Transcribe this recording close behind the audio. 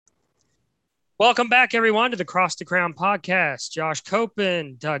Welcome back, everyone, to the Cross the Crown podcast. Josh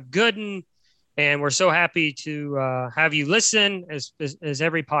Copen, Doug Gooden, and we're so happy to have you listen as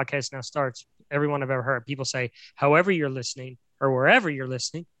every podcast now starts. Everyone I've ever heard, people say, however you're listening or wherever you're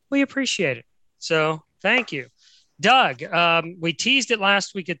listening, we appreciate it. So thank you. Doug, we teased it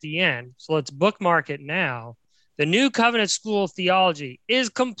last week at the end, so let's bookmark it now. The New Covenant School of Theology is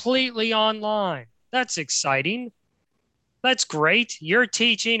completely online. That's exciting. That's great. You're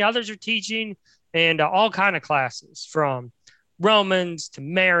teaching, others are teaching, and all kind of classes from Romans to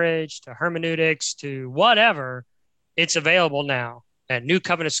marriage to hermeneutics to whatever. It's available now at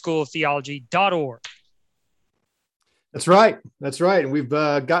newcovenantschooloftheology.org. That's right. That's right. And we've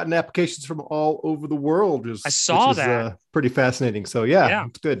gotten applications from all over the world. I saw that. Pretty fascinating. So yeah,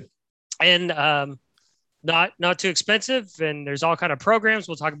 it's good. And not too expensive. And there's all kind of programs.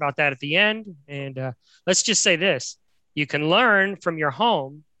 We'll talk about that at the end. And let's just say this. You can learn from your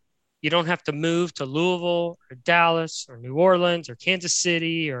home. You don't have to move to Louisville or Dallas or New Orleans or Kansas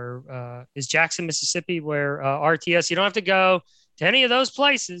City or is Jackson, Mississippi, where RTS. You don't have to go to any of those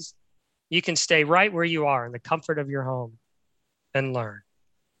places. You can stay right where you are in the comfort of your home and learn.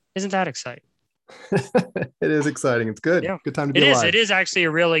 Isn't that exciting? It is exciting. It's good. Yeah. Good time to be alive. It is actually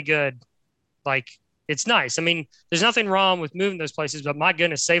a really good, it's nice. I mean, there's nothing wrong with moving those places, but my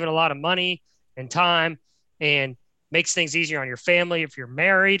goodness, saving a lot of money and time and makes things easier on your family. If you're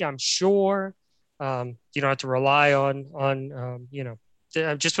married, I'm sure you don't have to rely on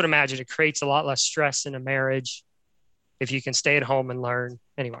I just would imagine it creates a lot less stress in a marriage if you can stay at home and learn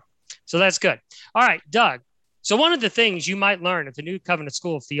anyway. So that's good. All right, Doug. So one of the things you might learn at the New Covenant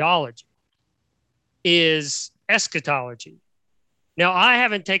School of Theology is eschatology. Now, I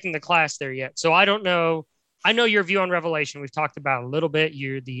haven't taken the class there yet, so I don't know. I know your view on Revelation. We've talked about a little bit.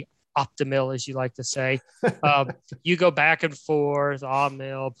 You're the optimill, as you like to say. You go back and forth,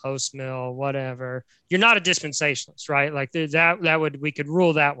 mill, post mill, whatever. You're not a dispensationalist, right? Like we could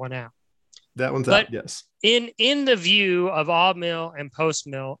rule that one out. That one's out, yes. In the view of mill and post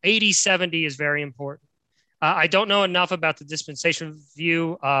mill, AD70 is very important. I don't know enough about the dispensational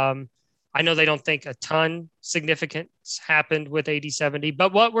view. I know they don't think a ton significance happened with AD70,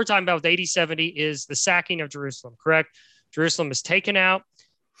 but what we're talking about with AD70 is the sacking of Jerusalem, correct? Jerusalem is taken out.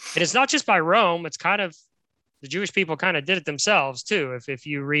 And it's not just by Rome. It's kind of the Jewish people kind of did it themselves, too. If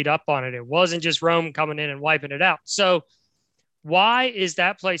you read up on it, it wasn't just Rome coming in and wiping it out. So why is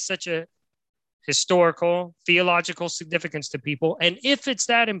that place such a historical, theological significance to people? And if it's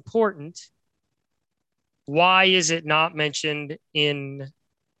that important, why is it not mentioned in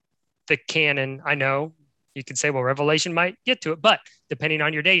the canon? I know you could say, well, Revelation might get to it, but depending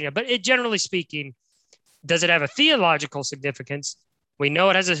on your dating. But generally speaking, does it have a theological significance? We know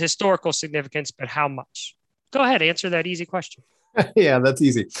it has a historical significance, but how much? Go ahead, answer that easy question. Yeah, that's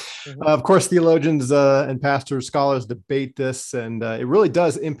easy. Mm-hmm. Of course, theologians and pastors, scholars debate this, and it really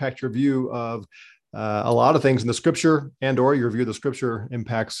does impact your view of a lot of things in the scripture, and or your view of the scripture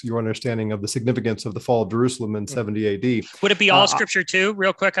impacts your understanding of the significance of the fall of Jerusalem in 70 AD. Would it be all scripture too?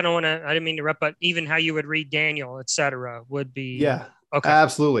 Real quick, I didn't mean to interrupt, but even how you would read Daniel, et cetera, would be. Yeah, okay.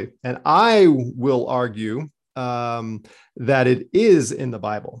 Absolutely. And I will argue that it is in the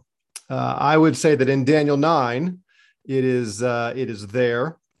Bible. I would say that in Daniel 9, it is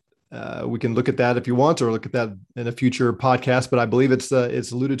there. We can look at that if you want, or look at that in a future podcast, but I believe it's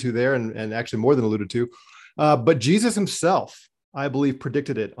alluded to there, and actually more than alluded to. But Jesus himself, I believe,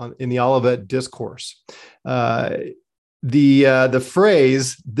 predicted it in the Olivet Discourse. The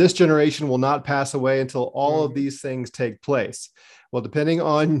phrase, "this generation will not pass away until all of these things take place." Well, depending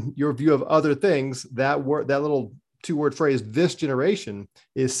on your view of other things, that little two-word phrase, "this generation,"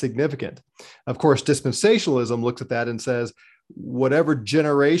 is significant. Of course, dispensationalism looks at that and says, whatever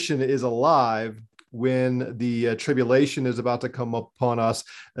generation is alive when the tribulation is about to come upon us,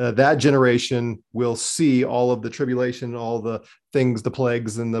 that generation will see all of the tribulation, all the things, the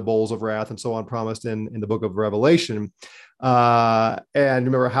plagues and the bowls of wrath and so on promised in the book of Revelation. And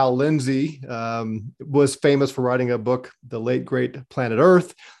remember, Hal Lindsey was famous for writing a book, The Late Great Planet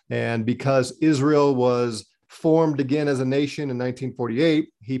Earth. And because Israel was formed again as a nation in 1948,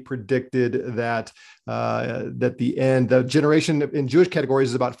 he predicted that the generation in Jewish categories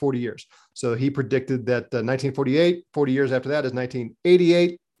is about 40 years. So he predicted that 1948, 40 years after that is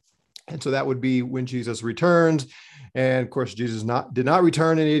 1988. And so that would be when Jesus returns. And of course, Jesus did not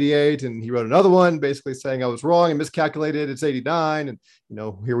return in 88. And he wrote another one basically saying I was wrong and miscalculated. It's 89. And,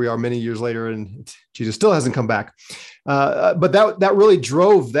 here we are many years later and Jesus still hasn't come back. But that really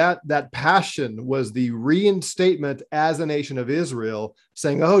drove that passion was the reinstatement as a nation of Israel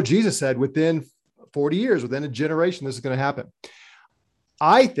saying, oh, Jesus said within 40 years, within a generation, this is going to happen.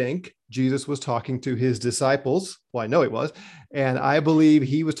 I think Jesus was talking to his disciples. Well, I know he was. And I believe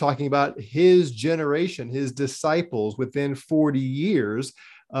he was talking about his generation, his disciples within 40 years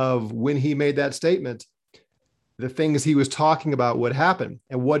of when he made that statement. The things he was talking about would happen.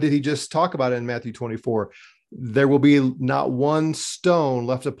 And what did he just talk about in Matthew 24? There will be not one stone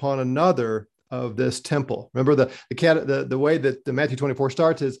left upon another of this temple. Remember the way that the Matthew 24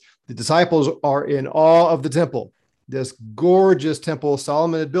 starts is the disciples are in awe of the temple. This gorgeous temple.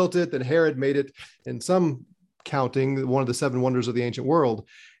 Solomon had built it, then Herod made it, in some counting, one of the 7 wonders of the ancient world.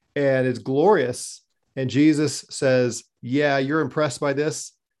 And it's glorious. And Jesus says, yeah, you're impressed by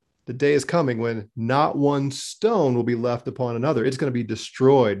this. The day is coming when not one stone will be left upon another. It's going to be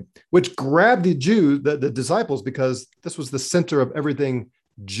destroyed, which grabbed the Jews, the disciples, because this was the center of everything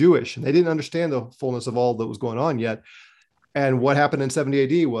Jewish. And they didn't understand the fullness of all that was going on yet. And what happened in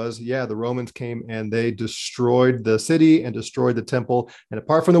 70 AD was, the Romans came and they destroyed the city and destroyed the temple. And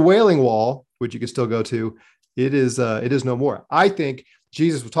apart from the Wailing Wall, which you can still go to, it is no more. I think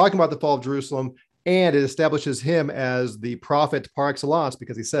Jesus was talking about the fall of Jerusalem, and it establishes him as the prophet par excellence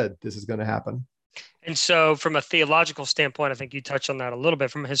because he said this is going to happen. And so from a theological standpoint, I think you touched on that a little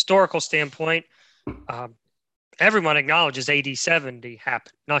bit. From a historical standpoint, everyone acknowledges AD 70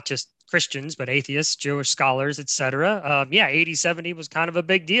 happened, not just Christians, but atheists, Jewish scholars, etc. AD 70 was kind of a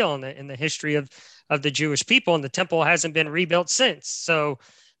big deal in the history of the Jewish people, and the temple hasn't been rebuilt since. So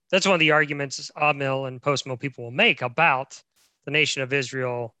that's one of the arguments Amill and post-mill people will make about the nation of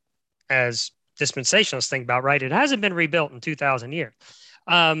Israel as dispensationalists think about, right? It hasn't been rebuilt in 2,000 years.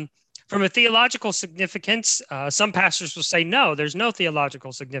 From a theological significance, some pastors will say, no, there's no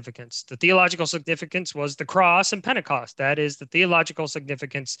theological significance. The theological significance was the cross and Pentecost. That is the theological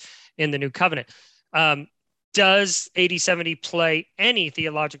significance in the new covenant. Does AD 70 play any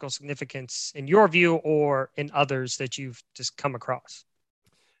theological significance in your view or in others that you've just come across?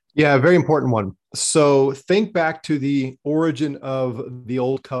 Yeah, a very important one. So think back to the origin of the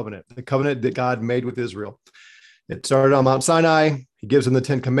old covenant, the covenant that God made with Israel. It started on Mount Sinai. He gives them the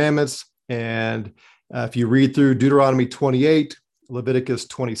 10 commandments. And if you read through Deuteronomy 28, Leviticus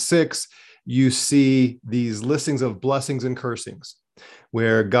 26, you see these listings of blessings and cursings,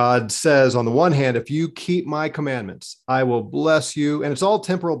 where God says, on the one hand, if you keep my commandments, I will bless you. And it's all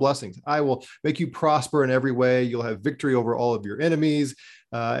temporal blessings. I will make you prosper in every way. You'll have victory over all of your enemies.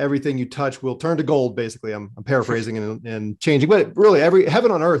 Everything you touch will turn to gold, basically. I'm paraphrasing and changing, but really every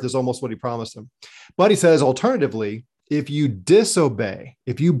heaven on earth is almost what he promised him. But he says, alternatively, if you disobey,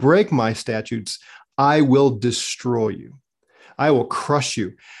 if you break my statutes, I will destroy you. I will crush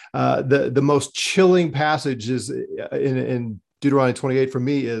you. The most chilling passage is in Deuteronomy 28 for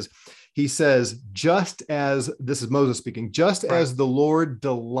me is, he says, just as, this is Moses speaking, just right, as the Lord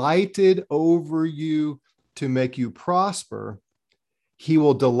delighted over you to make you prosper, he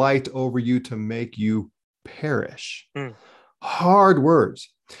will delight over you to make you perish. Hard words.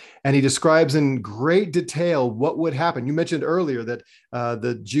 And he describes in great detail what would happen. You mentioned earlier that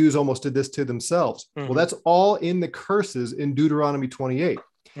the Jews almost did this to themselves. Well, that's all in the curses in Deuteronomy 28.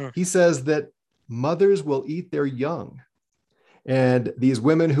 He says that mothers will eat their young. And these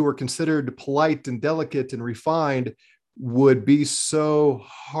women who were considered polite and delicate and refined would be so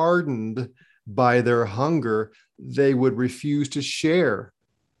hardened by their hunger, they would refuse to share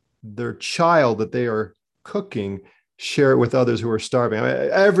their child that they are cooking, share it with others who are starving. I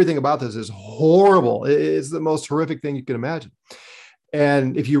mean, everything about this is horrible. It's the most horrific thing you can imagine.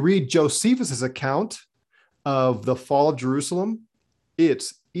 And if you read Josephus's account of the fall of Jerusalem,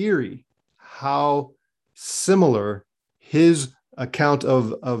 it's eerie how similar his account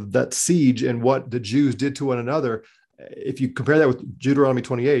of that siege and what the Jews did to one another. If you compare that with Deuteronomy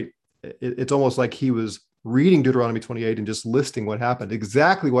 28, it's almost like he was reading Deuteronomy 28 and just listing what happened,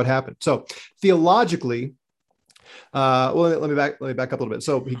 exactly what happened. So theologically, let me back up a little bit.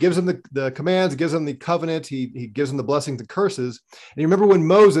 So he gives them the commands, he gives them the covenant, he gives them the blessings and curses. And you remember when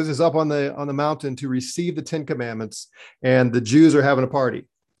Moses is up on the mountain to receive the 10 commandments, and the Jews are having a party,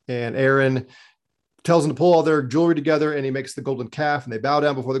 and Aaron tells them to pull all their jewelry together, and he makes the golden calf, and they bow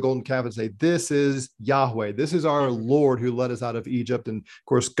down before the golden calf and say, this is Yahweh. This is our Lord who led us out of Egypt. And of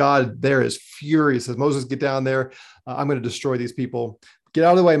course, God there is furious. Says, Moses, get down there. I'm going to destroy these people. Get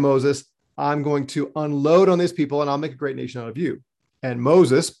out of the way, Moses. I'm going to unload on these people, and I'll make a great nation out of you. And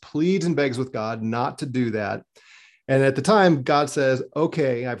Moses pleads and begs with God not to do that. And at the time, God says,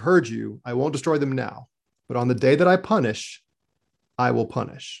 okay, I've heard you. I won't destroy them now. But on the day that I punish, I will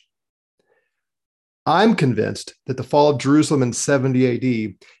punish. I'm convinced that the fall of Jerusalem in 70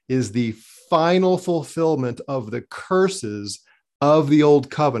 AD is the final fulfillment of the curses of the old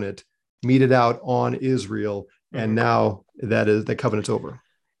covenant meted out on Israel. And now that is the covenant's over.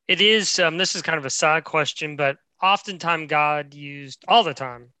 It is, this is kind of a side question, but oftentimes all the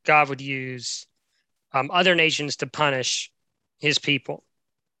time, God would use other nations to punish his people.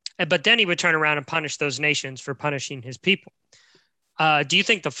 But then he would turn around and punish those nations for punishing his people. Do you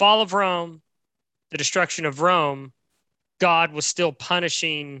think the fall of Rome, the destruction of Rome, God was still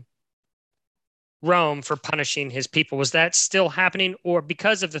punishing Rome for punishing his people? Was that still happening? Or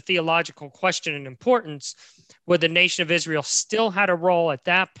because of the theological question and importance, would the nation of Israel still had a role at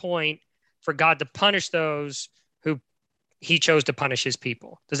that point for God to punish those who he chose to punish his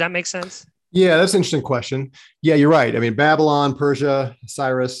people? Does that make sense? Yeah, that's an interesting question. Yeah, you're right. I mean, Babylon, Persia,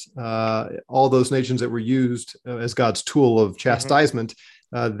 Cyrus, all those nations that were used as God's tool of chastisement,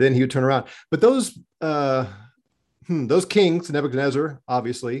 then he would turn around. But those kings, Nebuchadnezzar,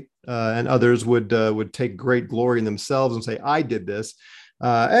 obviously, and others would take great glory in themselves and say, "I did this,"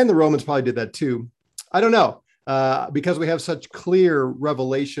 and the Romans probably did that too. I don't know, because we have such clear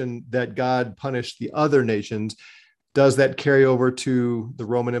revelation that God punished the other nations. Does that carry over to the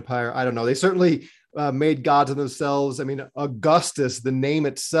Roman Empire? I don't know. They certainly made gods of themselves. I mean, Augustus, the name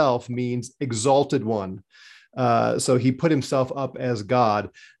itself means exalted one. So he put himself up as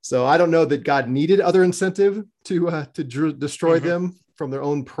God. So I don't know that God needed other incentive to destroy them from their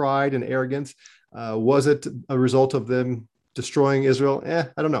own pride and arrogance. Was it a result of them destroying Israel?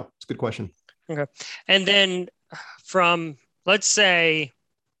 I don't know. It's a good question. Okay. And then let's say,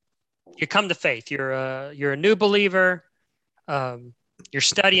 you come to faith. You're a new believer. You're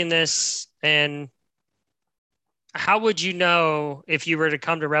studying this, and how would you know if you were to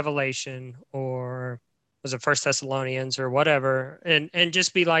come to Revelation, or was it First Thessalonians or whatever, and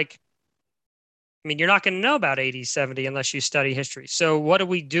just be like, I mean, you're not going to know about AD70 unless you study history. So what do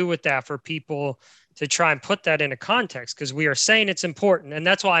we do with that for people to try and put that into context? Because we are saying it's important, and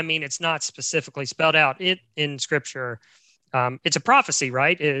that's why I mean it's not specifically spelled out in Scripture. It's a prophecy,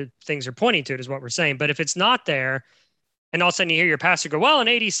 right? Things are pointing to it is what we're saying. But if it's not there, and all of a sudden you hear your pastor go, well, in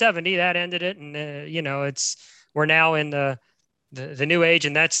AD70, that ended it. And, we're now in the new age.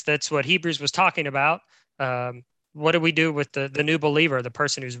 And that's what Hebrews was talking about. What do we do with the new believer, the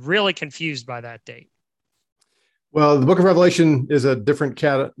person who's really confused by that date? Well, the book of Revelation is a different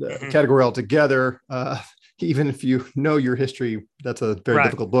category altogether. Even if you know your history, that's a very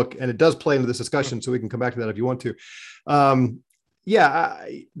difficult book, and it does play into this discussion. So we can come back to that if you want to.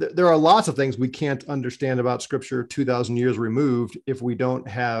 There are lots of things we can't understand about Scripture 2,000 years removed if we don't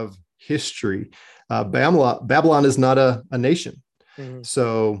have history. Babylon is not a nation,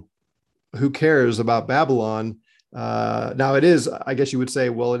 so who cares about Babylon? Now it is, I guess you would say,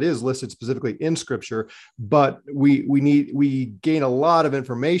 well, it is listed specifically in Scripture, but we gain a lot of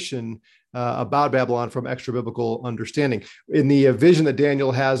information about Babylon from extra biblical understanding. In the vision that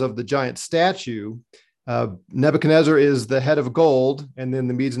Daniel has of the giant statue, Nebuchadnezzar is the head of gold, and then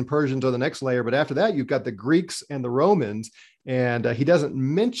the Medes and Persians are the next layer. But after that, you've got the Greeks and the Romans, and he doesn't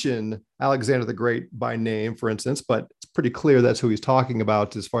mention Alexander the Great by name, for instance, but it's pretty clear that's who he's talking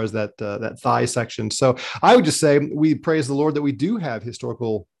about as far as that thigh section. So I would just say we praise the Lord that we do have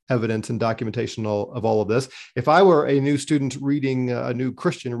historical evidence and documentation of all of this. If I were a new student a new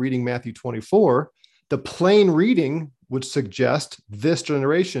Christian reading Matthew 24, the plain reading would suggest this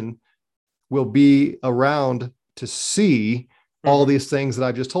generation will be around to see all these things that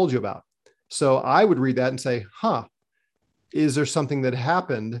I've just told you about. So I would read that and say, is there something that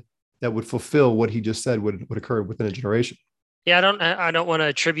happened that would fulfill what he just said would occur within a generation? Yeah, I don't want to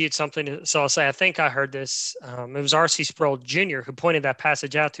attribute something. So I'll say, I think I heard this. It was R.C. Sproul Jr. who pointed that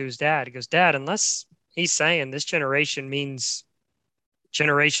passage out to his dad. He goes, Dad, unless he's saying this generation means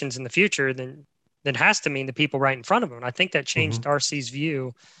generations in the future, then it has to mean the people right in front of him. And I think that changed R.C.'s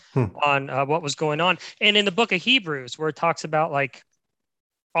view on what was going on. And in the book of Hebrews, where it talks about like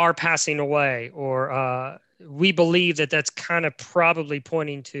our passing away, or we believe that's kind of probably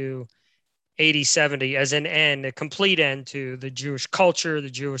pointing to AD70 as an end, a complete end to the Jewish culture, the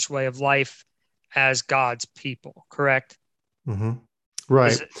Jewish way of life as God's people, correct?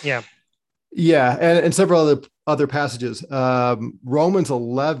 Right. Yeah. Yeah. And several other passages. Romans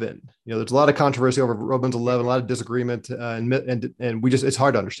 11, there's a lot of controversy over Romans 11, a lot of disagreement, and it's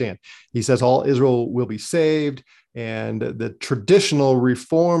hard to understand. He says all Israel will be saved. And the traditional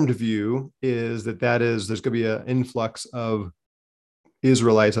Reformed view is there's going to be an influx of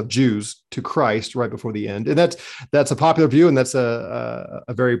Israelites, of Jews, to Christ right before the end. And that's a popular view, and that's a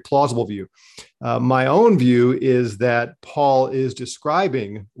very plausible view. My own view is that Paul is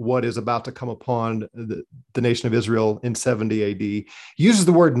describing what is about to come upon the nation of Israel in 70 AD. He uses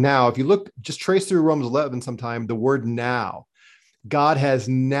the word now. If you just trace through Romans 11 sometime, the word now God has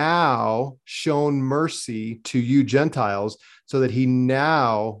now shown mercy to you Gentiles so that he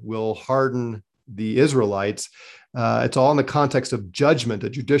now will harden the Israelites. It's all in the context of judgment, a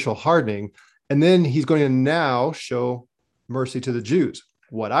judicial hardening. And then he's going to now show mercy to the Jews.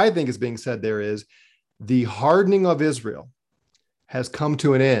 What I think is being said there is the hardening of Israel has come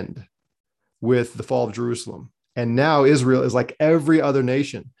to an end with the fall of Jerusalem. And now Israel is like every other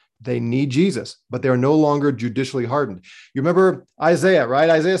nation. They need Jesus, but they're no longer judicially hardened. You remember Isaiah, right?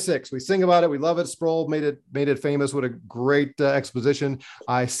 Isaiah 6. We sing about it. We love it. Sproul made it famous. What a great exposition.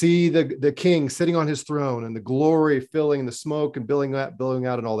 I see the king sitting on his throne and the glory filling the smoke and billowing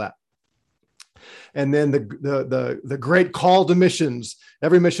out and all that. And then the great call to missions.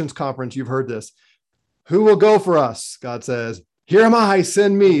 Every missions conference, you've heard this. Who will go for us? God says, here am I,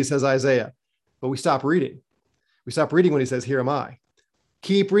 send me, says Isaiah. But we stop reading. We stop reading when he says, here am I.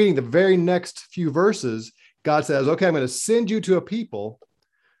 Keep reading the very next few verses. God says, okay, I'm going to send you to a people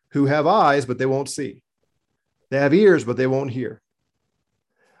who have eyes, but they won't see. They have ears, but they won't hear.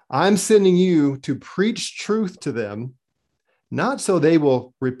 I'm sending you to preach truth to them, not so they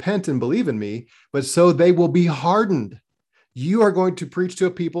will repent and believe in me, but so they will be hardened. You are going to preach to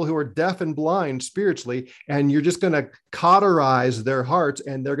a people who are deaf and blind spiritually, and you're just going to cauterize their hearts,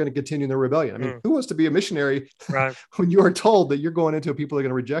 and they're going to continue their rebellion. I mean, who wants to be a missionary right. when you are told that you're going into a people that are going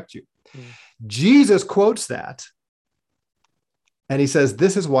to reject you? Jesus quotes that, and he says,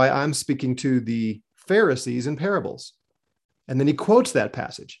 this is why I'm speaking to the Pharisees in parables. And then he quotes that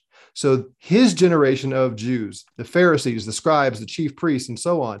passage. So his generation of Jews, the Pharisees, the scribes, the chief priests, and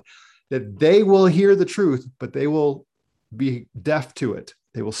so on, that they will hear the truth, but they will be deaf to it.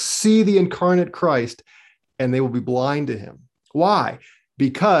 They will see the incarnate Christ and they will be blind to him. Why?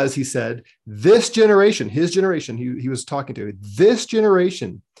 Because he said, this generation, his generation, he was talking to, this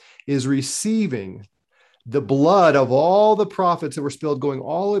generation is receiving the blood of all the prophets that were spilled going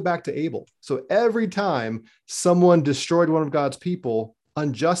all the way back to Abel. So every time someone destroyed one of God's people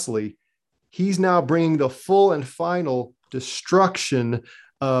unjustly, he's now bringing the full and final destruction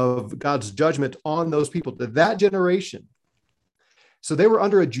of God's judgment on those people, to that generation. So they were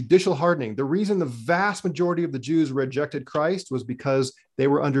under a judicial hardening. The reason the vast majority of the Jews rejected Christ was because they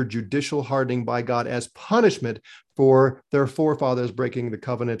were under judicial hardening by God as punishment for their forefathers breaking the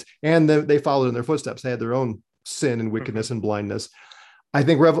covenant, and they followed in their footsteps. They had their own sin and wickedness and blindness. I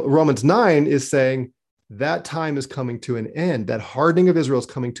think Romans 9 is saying that time is coming to an end. That hardening of Israel is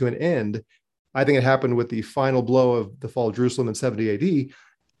coming to an end. I think it happened with the final blow of the fall of Jerusalem in 70 AD.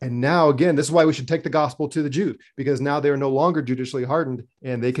 And now, again, this is why we should take the gospel to the Jews, because now they are no longer judicially hardened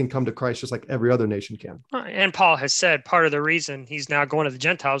and they can come to Christ just like every other nation can. And Paul has said part of the reason he's now going to the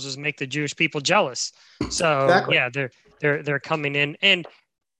Gentiles is make the Jewish people jealous. So exactly. Yeah, they're coming in. And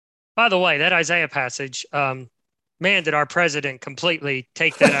by the way, that Isaiah passage, man, did our president completely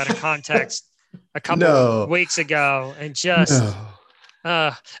take that out of context a couple of weeks ago and just.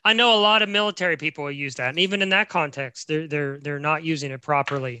 I know a lot of military people will use that, and even in that context, they're not using it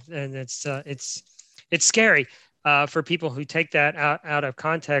properly, and it's scary for people who take that out of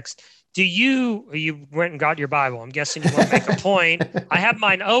context. You went and got your Bible? I'm guessing you want to make a point. I have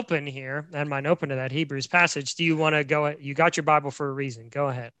mine open here, and mine open to that Hebrews passage. Do you want to go? You got your Bible for a reason. Go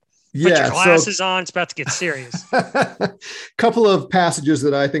ahead. Put your glasses on. It's about to get serious. Couple of passages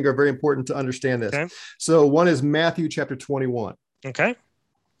that I think are very important to understand this. Okay. So one is Matthew chapter 21. Okay.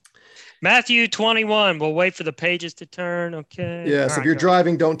 Matthew 21. We'll wait for the pages to turn. Okay. Yeah. So if you're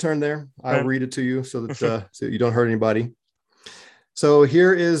driving, don't turn there. I'll read it to you so that so you don't hurt anybody. So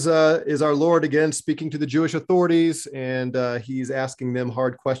here is our Lord again speaking to the Jewish authorities, and he's asking them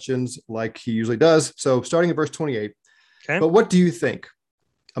hard questions like he usually does. So starting at verse 28. Okay. But what do you think?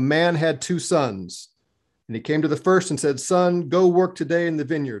 A man had two sons, and he came to the first and said, "Son, go work today in the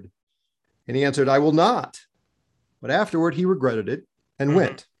vineyard." And he answered, "I will not." But afterward, he regretted it and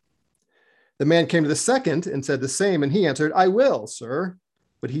went. The man came to the second and said the same, and he answered, "I will, sir."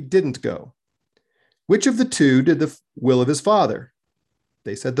 But he didn't go. Which of the two did the will of his father?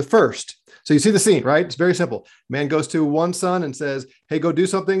 They said the first. So you see the scene, right? It's very simple. Man goes to one son and says, "Hey, go do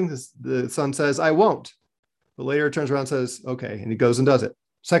something." The son says, "I won't." But later turns around and says, "Okay." And he goes and does it.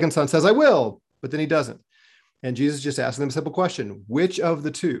 Second son says, "I will," but then he doesn't. And Jesus just asked them a simple question. Which of the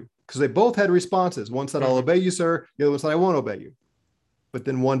two? Because they both had responses. One said, "I'll obey you, sir." The other one said, "I won't obey you." But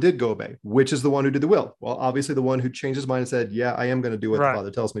then one did go obey. Which is the one who did the will? Well, obviously the one who changed his mind and said, "Yeah, I am going to do what the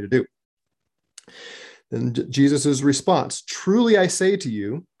Father tells me to do." Then Jesus' response, "Truly I say to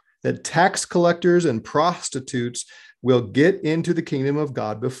you that tax collectors and prostitutes will get into the kingdom of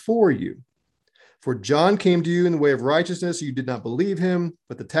God before you. For John came to you in the way of righteousness. You did not believe him,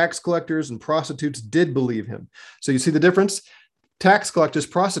 but the tax collectors and prostitutes did believe him." So you see the difference? tax collectors,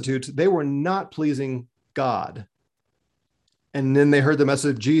 prostitutes, they were not pleasing God. And then they heard the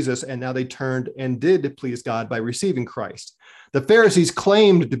message of Jesus, and now they turned and did please God by receiving Christ. The Pharisees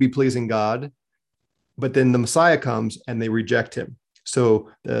claimed to be pleasing God, but then the Messiah comes and they reject him. So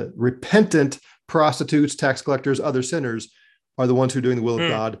the repentant prostitutes, tax collectors, other sinners are the ones who are doing the will of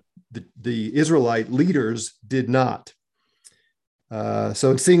God. The Israelite leaders did not.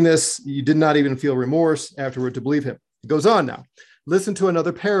 So in seeing this, you did not even feel remorse afterward to believe him. It goes on now. Listen to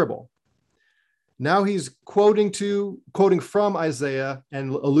another parable. Now he's quoting from Isaiah and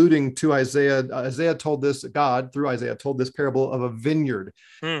alluding to Isaiah. Isaiah told this, God through Isaiah told this parable of a vineyard,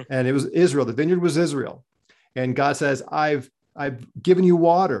 and it was Israel. The vineyard was Israel, and God says, I've given you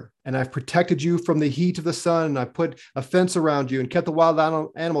water, and I've protected you from the heat of the sun, and I put a fence around you and kept the wild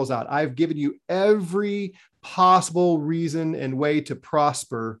animals out. I've given you every possible reason and way to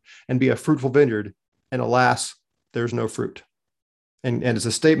prosper and be a fruitful vineyard, and alas, there's no fruit. And it's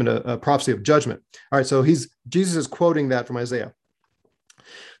a statement, a prophecy of judgment. All right, so Jesus is quoting that from Isaiah.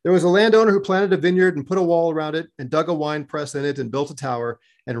 There was a landowner who planted a vineyard and put a wall around it and dug a wine press in it and built a tower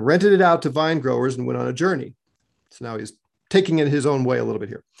and rented it out to vine growers and went on a journey. So now he's taking it his own way a little bit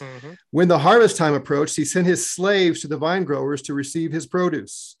here. Mm-hmm. When the harvest time approached, he sent his slaves to the vine growers to receive his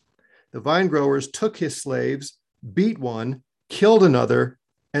produce. The vine growers took his slaves, beat one, killed another,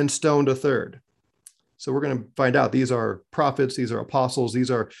 and stoned a third. So we're going to find out these are prophets, these are apostles, these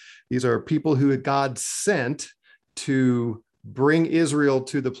are people who God sent to bring Israel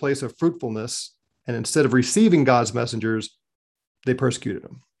to the place of fruitfulness. And instead of receiving God's messengers, they persecuted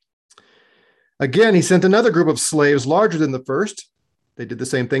them. Again, he sent another group of slaves larger than the first. They did the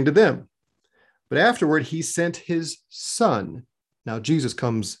same thing to them. But afterward, he sent his son. Now Jesus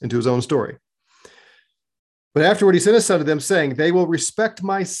comes into his own story. But afterward, he sent his son to them, saying, they will respect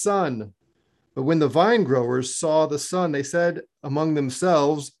my son. But when the vine growers saw the son, they said among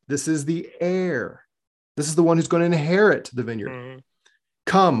themselves, this is the heir. This is the one who's going to inherit the vineyard. Mm-hmm.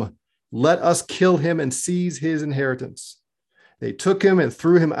 Come, let us kill him and seize his inheritance. They took him and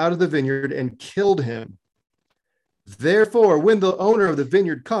threw him out of the vineyard and killed him. Therefore, when the owner of the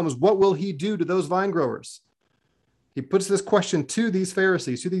vineyard comes, what will he do to those vine growers? He puts this question to these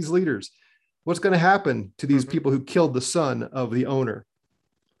Pharisees, to these leaders. What's going to happen to these people who killed the son of the owner?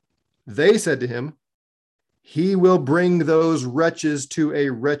 They said to him, he will bring those wretches to a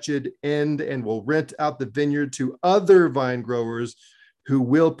wretched end and will rent out the vineyard to other vine growers who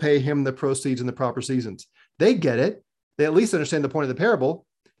will pay him the proceeds in the proper seasons. They get it. They at least understand the point of the parable.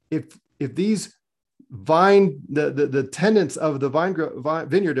 If these the tenants of the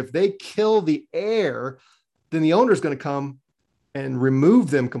vineyard, if they kill the heir, then the owner is going to come and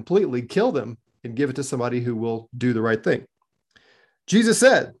remove them completely, kill them, and give it to somebody who will do the right thing. Jesus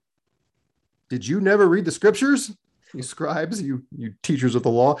said, did you never read the scriptures? You scribes, you teachers of the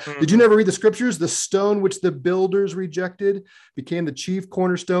law. Mm-hmm. Did you never read the scriptures? The stone which the builders rejected became the chief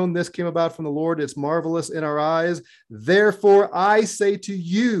cornerstone. This came about from the Lord. It's marvelous in our eyes. Therefore, I say to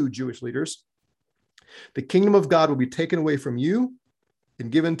you, Jewish leaders, the kingdom of God will be taken away from you and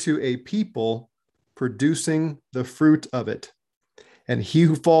given to a people producing the fruit of it. And he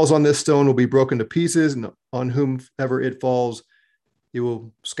who falls on this stone will be broken to pieces, and on whomever it falls, he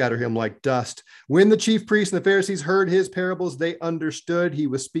will scatter him like dust. When the chief priests and the Pharisees heard his parables, they understood he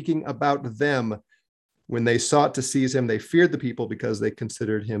was speaking about them. When they sought to seize him, they feared the people because they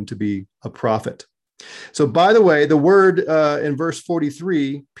considered him to be a prophet. So, by the way, the word in verse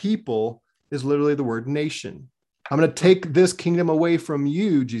 43, people, is literally the word nation. I'm going to take this kingdom away from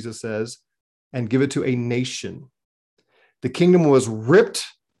you, Jesus says, and give it to a nation. The kingdom was ripped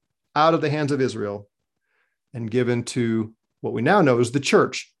out of the hands of Israel and given to what we now know is the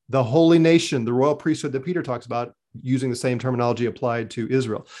church, the holy nation, the royal priesthood that Peter talks about, using the same terminology applied to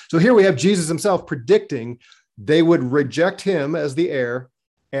Israel. So here we have Jesus himself predicting they would reject him as the heir,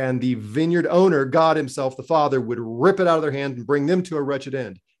 and the vineyard owner, God himself, the Father, would rip it out of their hand and bring them to a wretched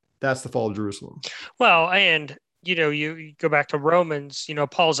end. That's the fall of Jerusalem. Well, and, you go back to Romans,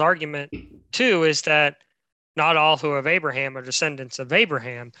 Paul's argument too is that not all who have Abraham are descendants of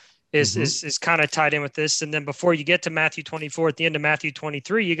Abraham. Is kind of tied in with this. And then before you get to Matthew 24, at the end of Matthew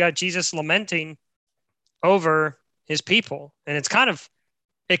 23, you got Jesus lamenting over his people. And it kind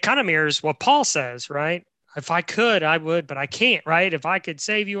of mirrors what Paul says, right? If I could, I would, but I can't, right? If I could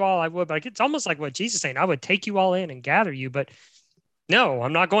save you all, I would. But it's almost like what Jesus is saying, I would take you all in and gather you, but no,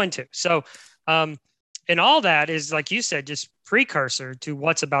 I'm not going to. So, and all that is, like you said, just precursor to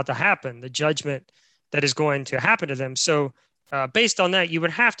what's about to happen, the judgment that is going to happen to them. So, based on that, you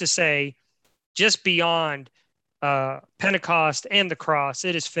would have to say, just beyond Pentecost and the cross,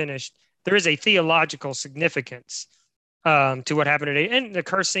 it is finished. There is a theological significance to what happened today, and the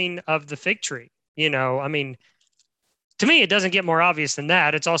cursing of the fig tree. I mean, to me, it doesn't get more obvious than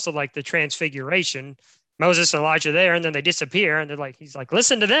that. It's also like the transfiguration, Moses and Elijah there, and then they disappear, and he's like,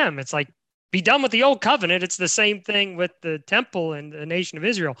 listen to them. It's like, be done with the old covenant. It's the same thing with the temple and the nation of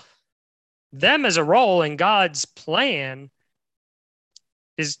Israel. Them as a role in God's plan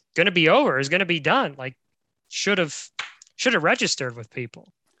is going to be over, is going to be done. Like, should have registered with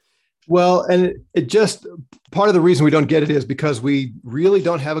people. Well, and it just, part of the reason we don't get it is because we really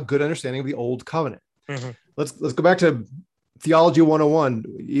don't have a good understanding of the old covenant. Mm-hmm. Let's go back to theology 101,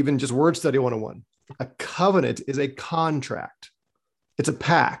 even just word study 101. A covenant is a contract. It's a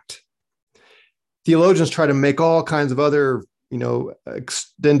pact. Theologians try to make all kinds of other,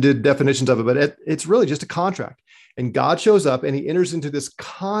 extended definitions of it, but it's really just a contract. And God shows up and he enters into this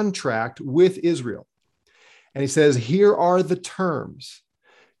contract with Israel. And he says, here are the terms.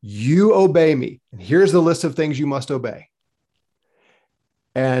 You obey me. And here's the list of things you must obey.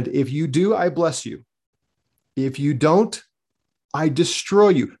 And if you do, I bless you. If you don't, I destroy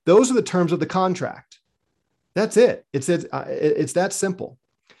you. Those are the terms of the contract. That's it. It's that simple.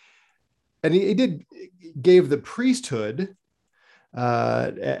 And he gave the priesthood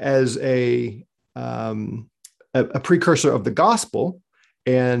as a precursor of the gospel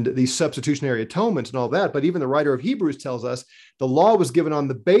and the substitutionary atonement and all that. But even the writer of Hebrews tells us the law was given on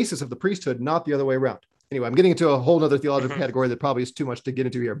the basis of the priesthood, not the other way around. Anyway, I'm getting into a whole other theological category that probably is too much to get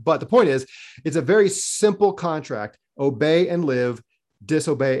into here. But the point is, it's a very simple contract. Obey and live,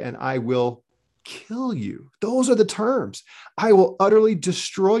 disobey, and I will kill you. Those are the terms. I will utterly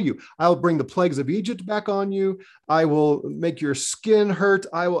destroy you. I will bring the plagues of Egypt back on you. I will make your skin hurt.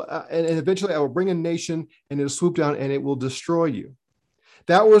 I will, and eventually I will bring a nation and it'll swoop down and it will destroy you.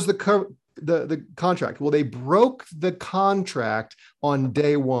 That was the contract. Well, they broke the contract on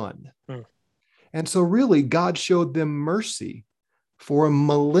day one. And so really God showed them mercy for a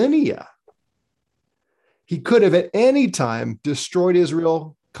millennia. He could have at any time destroyed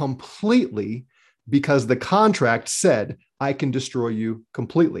Israel completely because the contract said, I can destroy you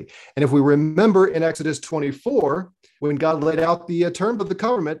completely. And if we remember in Exodus 24, when God laid out the terms of the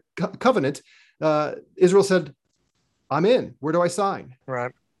covenant, Israel said, I'm in. Where do I sign?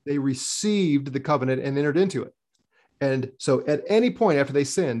 Right. They received the covenant and entered into it. And so at any point after they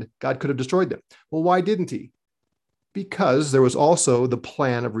sinned, God could have destroyed them. Well, why didn't he? Because there was also the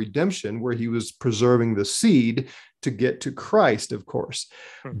plan of redemption where he was preserving the seed to get to Christ, of course.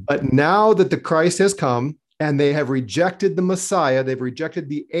 But now that the Christ has come and they have rejected the Messiah, they've rejected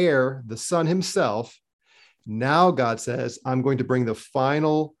the heir, the Son himself. Now God says, I'm going to bring the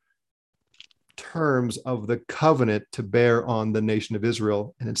final terms of the covenant to bear on the nation of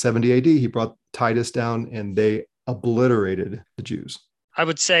Israel. And in 70 AD, he brought Titus down and they obliterated the Jews. I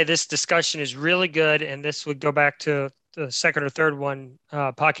would say this discussion is really good. And this would go back to the second or third one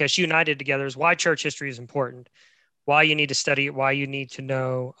podcast united together is why church history is important, why you need to study it, why you need to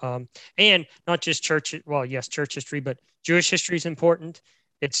know, and not just church history, but Jewish history is important.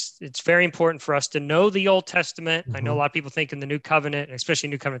 It's very important for us to know the Old Testament. I know a lot of people think in the New Covenant, and especially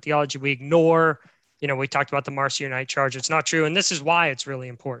New Covenant theology, we ignore, we talked about the Marcionite charge. It's not true. And this is why it's really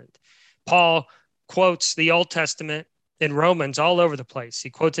important. Paul quotes the Old Testament in Romans all over the place. He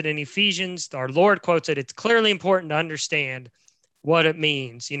quotes it in Ephesians. Our Lord quotes it. It's clearly important to understand what it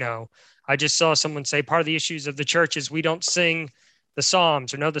means. I just saw someone say part of the issues of the church is we don't sing the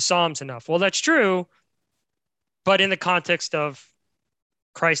Psalms or know the Psalms enough. Well, that's true. But in the context of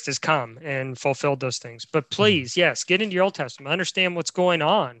Christ has come and fulfilled those things. But please, yes, get into your Old Testament, understand what's going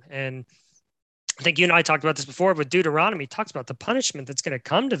on. And I think you and I talked about this before, but Deuteronomy talks about the punishment that's going to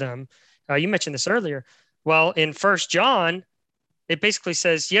come to them. You mentioned this earlier. Well, in 1 John, it basically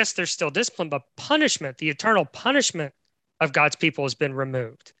says, yes, there's still discipline, but punishment, the eternal punishment of God's people has been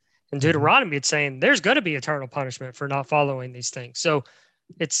removed. In Deuteronomy, it's saying there's going to be eternal punishment for not following these things. So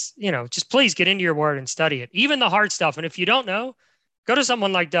it's, just please get into your word and study it, even the hard stuff. And if you don't know, go to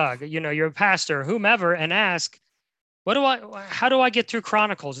someone like Doug, you're a pastor, whomever, and ask, how do I get through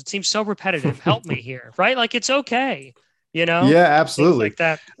Chronicles? It seems so repetitive. Help me here, right? Like it's okay, Yeah, absolutely. Things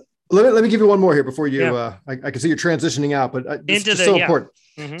like that. Let me give you one more here before you, I can see you're transitioning out, but this is so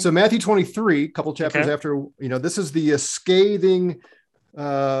important. So Matthew 23, a couple chapters after, this is the scathing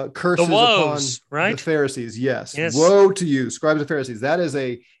curses upon the Pharisees. Yes. Woe to you, scribes and Pharisees. That is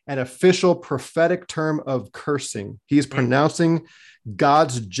an official prophetic term of cursing. He's pronouncing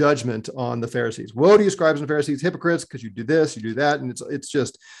God's judgment on the Pharisees. Woe to you, scribes and Pharisees, hypocrites, because you do this, you do that. And it's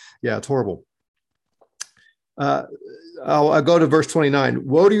just, it's horrible. I'll go to verse 29.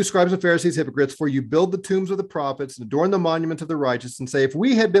 Woe to you, scribes and Pharisees, hypocrites, for you build the tombs of the prophets and adorn the monument of the righteous and say, if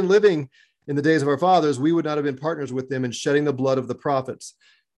we had been living in the days of our fathers, we would not have been partners with them in shedding the blood of the prophets.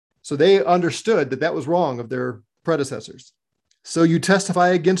 So they understood that that was wrong of their predecessors. So you testify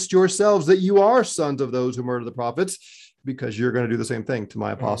against yourselves that you are sons of those who murder the prophets, because you're going to do the same thing to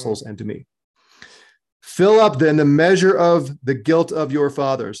my apostles and to me. Fill up then the measure of the guilt of your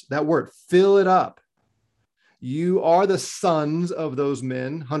fathers. That word, fill it up. You are the sons of those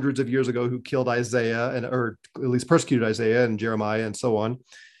men hundreds of years ago who killed Isaiah, or at least persecuted Isaiah and Jeremiah and so on.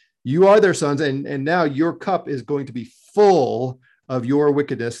 You are their sons, and now your cup is going to be full of your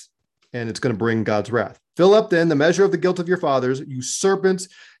wickedness, and it's going to bring God's wrath. Fill up then the measure of the guilt of your fathers, you serpents,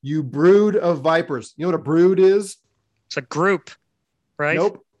 you brood of vipers. You know what a brood is? It's a group, right?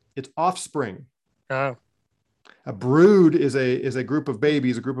 Nope. It's offspring. Oh. A brood is a group of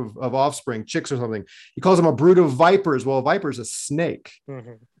babies, a group of offspring, chicks or something. He calls them a brood of vipers. Well, a viper is a snake.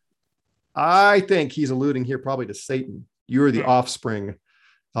 Mm-hmm. I think he's alluding here probably to Satan. You are the offspring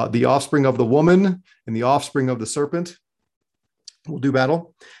of the woman and the offspring of the serpent. Will do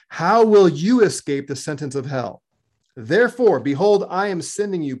battle. How will you escape the sentence of hell? Therefore, behold, I am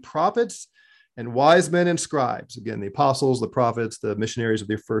sending you prophets and wise men and scribes. Again, the apostles, the prophets, the missionaries of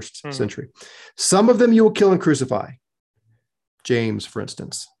the first century. Some of them you will kill and crucify. James, for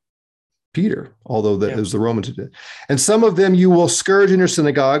instance. Peter, although that is the Romans who did. And some of them you will scourge in your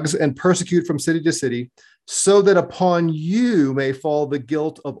synagogues and persecute from city to city, so that upon you may fall the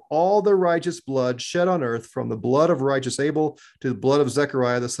guilt of all the righteous blood shed on earth, from the blood of righteous Abel to the blood of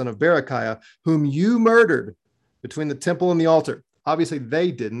Zechariah, the son of Berechiah, whom you murdered between the temple and the altar. Obviously,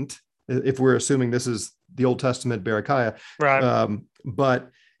 they didn't, if we're assuming this is the Old Testament Berechiah. Right. But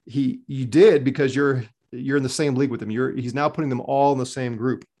you did, because you're in the same league with him. He's now putting them all in the same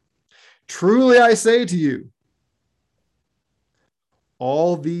group. Truly, I say to you,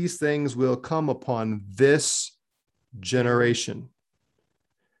 all these things will come upon this generation.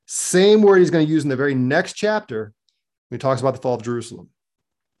 Same word he's going to use in the very next chapter when he talks about the fall of Jerusalem.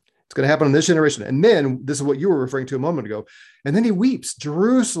 It's going to happen in this generation. And then, this is what you were referring to a moment ago. And then he weeps,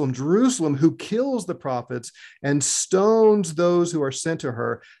 Jerusalem, Jerusalem, who kills the prophets and stones those who are sent to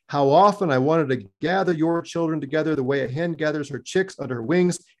her. How often I wanted to gather your children together the way a hen gathers her chicks under her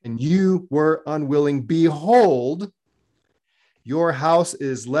wings, and you were unwilling. Behold, your house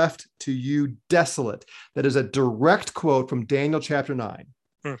is left to you desolate. That is a direct quote from Daniel chapter 9,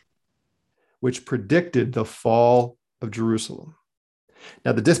 which predicted the fall of Jerusalem.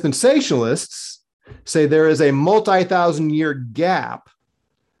 Now, the dispensationalists say there is a multi-thousand-year gap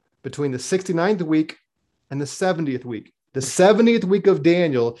between the 69th week and the 70th week. The 70th week of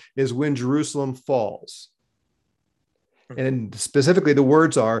Daniel is when Jerusalem falls. And specifically, the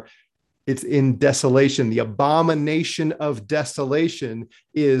words are, it's in desolation. The abomination of desolation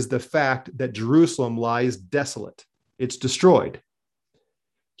is the fact that Jerusalem lies desolate. It's destroyed.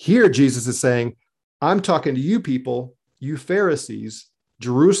 Here, Jesus is saying, I'm talking to you people, you Pharisees,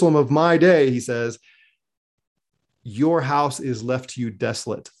 Jerusalem of my day, he says, your house is left to you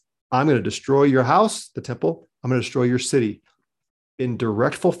desolate. I'm going to destroy your house, the temple. I'm going to destroy your city. In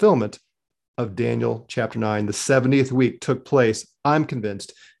direct fulfillment of Daniel chapter 9, the 70th week took place, I'm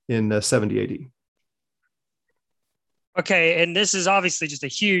convinced, in 70 AD. Okay, and this is obviously just a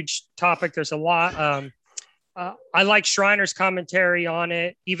huge topic. There's a lot. I like Schreiner's commentary on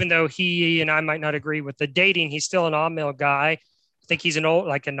it, even though he and I might not agree with the dating. He's still an Amil guy. I think he's an old,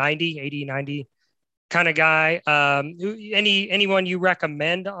 like a 90 kind of guy. Anyone you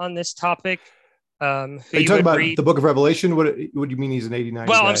recommend on this topic? Are you talking about the book of Revelation? What do you mean he's an 89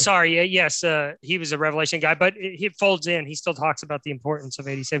 Well, guy? I'm sorry. Yes, he was a Revelation guy, but it folds in. He still talks about the importance of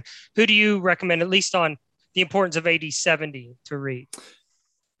AD70. Who do you recommend, at least on the importance of AD70, to read?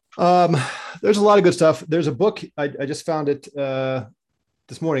 There's a lot of good stuff. There's a book, I just found it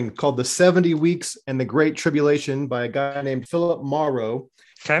this morning, called The 70 Weeks and the Great Tribulation by a guy named Philip Morrow.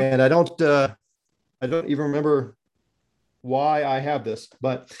 Okay. And I don't even remember why I have this,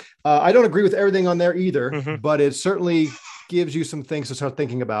 but I don't agree with everything on there either, but it certainly gives you some things to start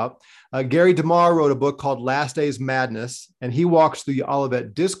thinking about. Gary DeMar wrote a book called Last Days Madness, and he walks through the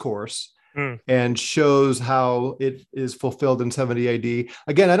Olivet Discourse and shows how it is fulfilled in 70 AD.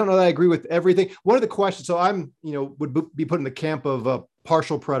 Again, I don't know that I agree with everything. One of the questions, so I'm, would be put in the camp of a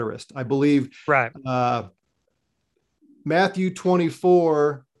partial preterist. I believe Matthew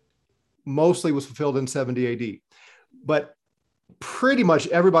 24 mostly was fulfilled in 70 AD. But pretty much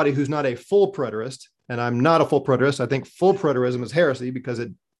everybody who's not a full preterist, and I'm not a full preterist, I think full preterism is heresy, because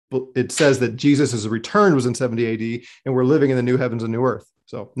it says that Jesus' return was in 70 AD and we're living in the new heavens and new earth.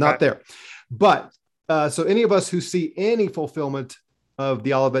 So not there. But so any of us who see any fulfillment of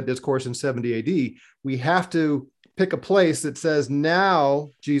the Olivet Discourse in 70 AD, we have to pick a place that says now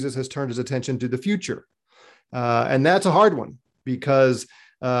Jesus has turned his attention to the future. And that's a hard one because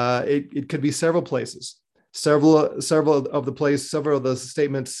it could be several places. Several of the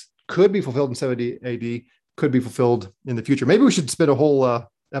statements could be fulfilled in 70 AD, could be fulfilled in the future. Maybe we should spend a whole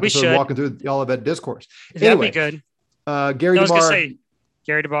episode walking through the Olivet Discourse. That'd be good. Gary DeMar.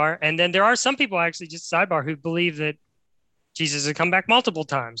 Gary DeMar. And then there are some people, actually, just sidebar, who believe that Jesus has come back multiple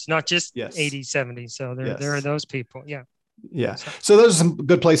times, not just AD70. So there are those people. Yeah. Yeah. So those are some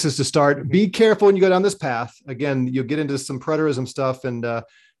good places to start. Be careful when you go down this path. Again, you'll get into some preterism stuff, and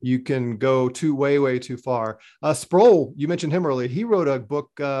you can go way too far. Sproul, you mentioned him earlier. He wrote a book,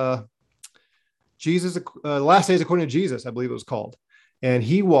 Jesus, Last Days According to Jesus, I believe it was called. And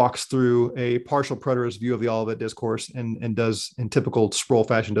he walks through a partial preterist view of the Olivet Discourse and does, in typical Sproul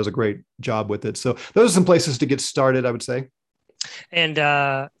fashion, does a great job with it. So those are some places to get started, I would say. And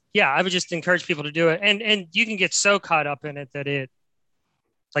I would just encourage people to do it. And you can get so caught up in it that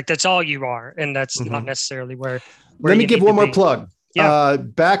that's all you are. And that's not necessarily where Let me give one more plug. Yeah.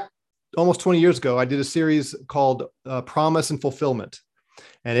 Back almost 20 years ago, I did a series called Promise and Fulfillment.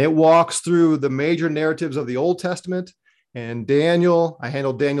 And it walks through the major narratives of the Old Testament and Daniel. I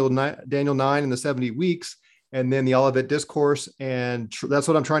handled Daniel 9 in the 70 weeks, and then the Olivet Discourse. And that's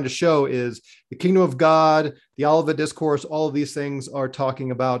what I'm trying to show is the kingdom of God, the Olivet Discourse. All of these things are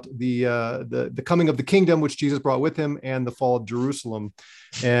talking about the coming of the kingdom, which Jesus brought with him, and the fall of Jerusalem.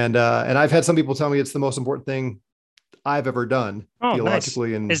 And I've had some people tell me it's the most important thing I've ever done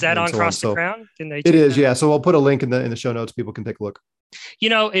theologically. Nice. And is that on Cross the Crown? It is. Yeah. So I'll put a link in the show notes. People can take a look.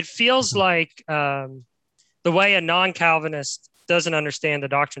 It feels like the way a non-Calvinist doesn't understand the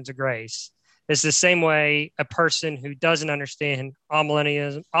doctrines of grace is the same way a person who doesn't understand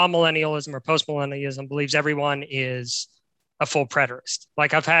amillennialism or postmillennialism believes everyone is a full preterist.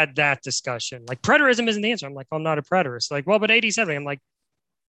 Like, I've had that discussion. Like, preterism isn't the answer. I'm like, I'm not a preterist. Like, well, but AD70. I'm like,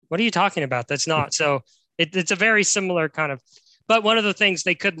 what are you talking about? That's not. So it's a very similar kind of, but one of the things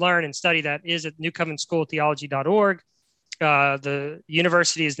they could learn and study that is at newcovenantschooltheology.org. The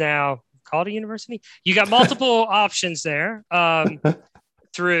university is now called a university. You got multiple options there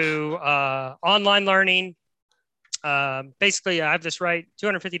through online learning. Basically, I have this right,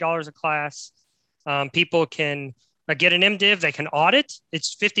 $250 a class. People can get an MDiv. They can audit.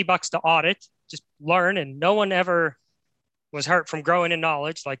 It's $50 to audit. Just learn, and no one ever was hurt from growing in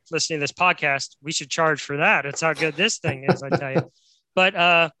knowledge. Like listening to this podcast, we should charge for that. It's how good this thing is, I tell you.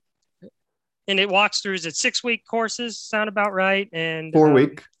 But and it walks through, is it 6-week courses? Sound about right? And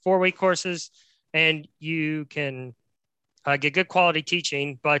 4-week courses, and you can get good quality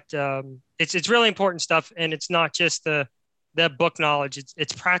teaching. But it's really important stuff, and it's not just the book knowledge.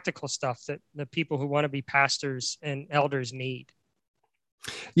 It's practical stuff that the people who want to be pastors and elders need.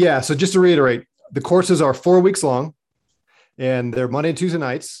 Yeah. So just to reiterate, the courses are 4 weeks long, and they're Monday and Tuesday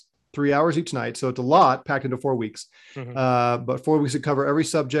nights, 3 hours each night. So it's a lot packed into 4 weeks. But 4 weeks to cover every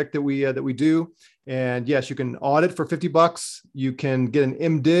subject that we do. And yes, you can audit for $50. You can get an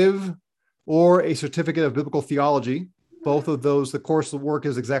MDiv or a certificate of biblical theology. Both of those, the course of work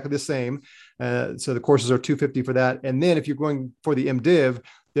is exactly the same. So the courses are $250 for that. And then if you're going for the MDiv,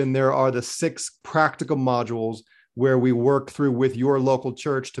 then there are the 6 practical modules where we work through with your local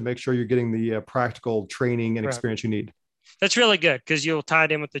church to make sure you're getting the practical training and experience you need. That's really good because you'll tie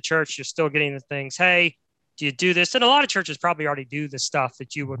it in with the church. You're still getting the things. Hey, do you do this? And a lot of churches probably already do the stuff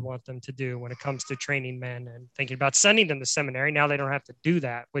that you would want them to do when it comes to training men and thinking about sending them to seminary. Now they don't have to do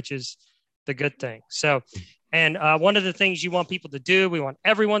that, which is the good thing. So, and one of the things you want people to do, we want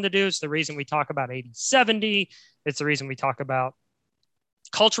everyone to do, it's the reason we talk about AD70. It's the reason we talk about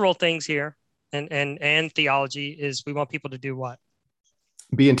cultural things here and theology, is we want people to do what?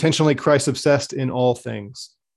 Be intentionally Christ obsessed in all things.